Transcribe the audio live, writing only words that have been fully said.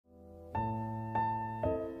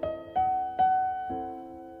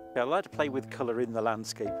I like to play with colour in the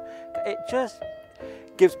landscape. It just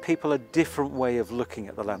gives people a different way of looking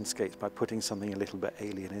at the landscapes by putting something a little bit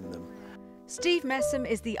alien in them. Steve Messam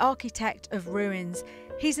is the architect of ruins.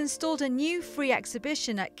 He's installed a new free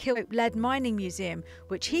exhibition at Kylie Lead Mining Museum,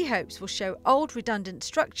 which he hopes will show old redundant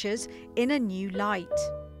structures in a new light.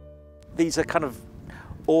 These are kind of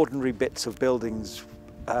ordinary bits of buildings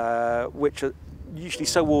which are usually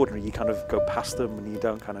so ordinary you kind of go past them and you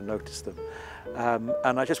don't kind of notice them.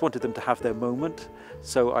 And I just wanted them to have their moment,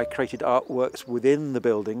 so I created artworks within the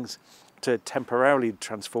buildings to temporarily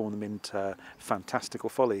transform them into fantastical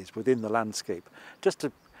follies within the landscape, just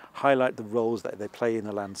to highlight the roles that they play in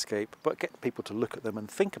the landscape, but get people to look at them and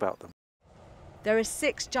think about them. There are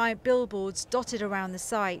 6 giant billboards dotted around the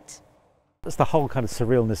site. That's the whole kind of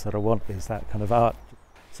surrealness that I want, is that kind of art.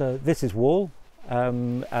 So this is wall,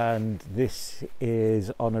 and this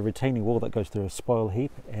is on a retaining wall that goes through a spoil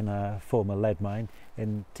heap in a former lead mine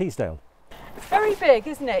in Teesdale. It's very big,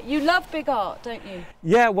 isn't it? You love big art, don't you?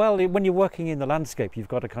 Yeah, well, when you're working in the landscape, you've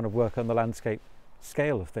got to kind of work on the landscape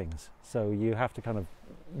scale of things. So you have to kind of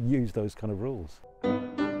use those kind of rules.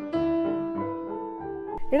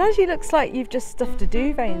 It actually looks like you've just stuffed a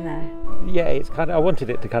duvet in there. Yeah, it's kind of, I wanted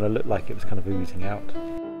it to kind of look like it was kind of oozing out.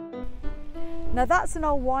 Now that's an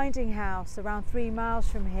old winding house around 3 miles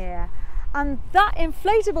from here, and that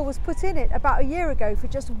inflatable was put in it about a year ago for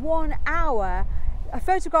just 1 hour. A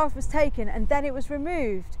photograph was taken and then it was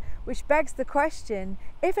removed, which begs the question,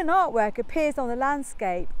 if an artwork appears on the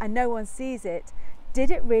landscape and no one sees it, did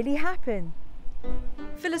it really happen?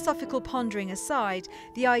 Philosophical pondering aside,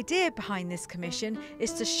 the idea behind this commission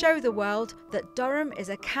is to show the world that Durham is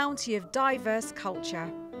a county of diverse culture.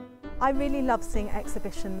 I really love seeing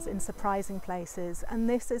exhibitions in surprising places, and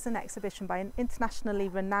this is an exhibition by an internationally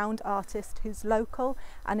renowned artist who's local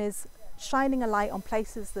and is shining a light on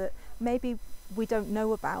places that maybe we don't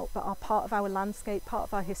know about but are part of our landscape, part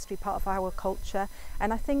of our history, part of our culture.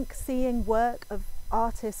 And I think seeing work of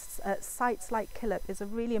artists at sites like Kylie is a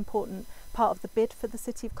really important part of the bid for the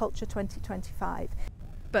City of Culture 2025.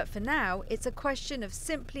 But for now, it's a question of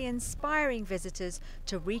simply inspiring visitors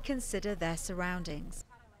to reconsider their surroundings.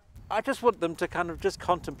 I just want them to kind of just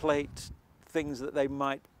contemplate things that they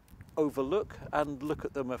might overlook and look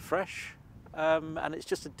at them afresh. And it's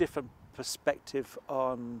just a different perspective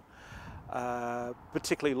on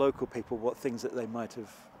particularly local people, what things that they might have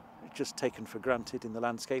just taken for granted in the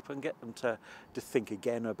landscape, and get them to think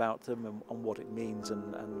again about them and what it means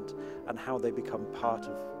and how they become part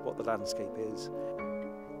of what the landscape is.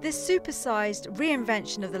 This supersized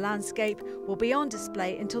reinvention of the landscape will be on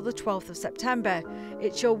display until the 12th of September.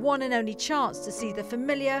 It's your one and only chance to see the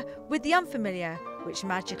familiar with the unfamiliar, which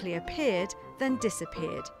magically appeared, then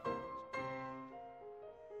disappeared.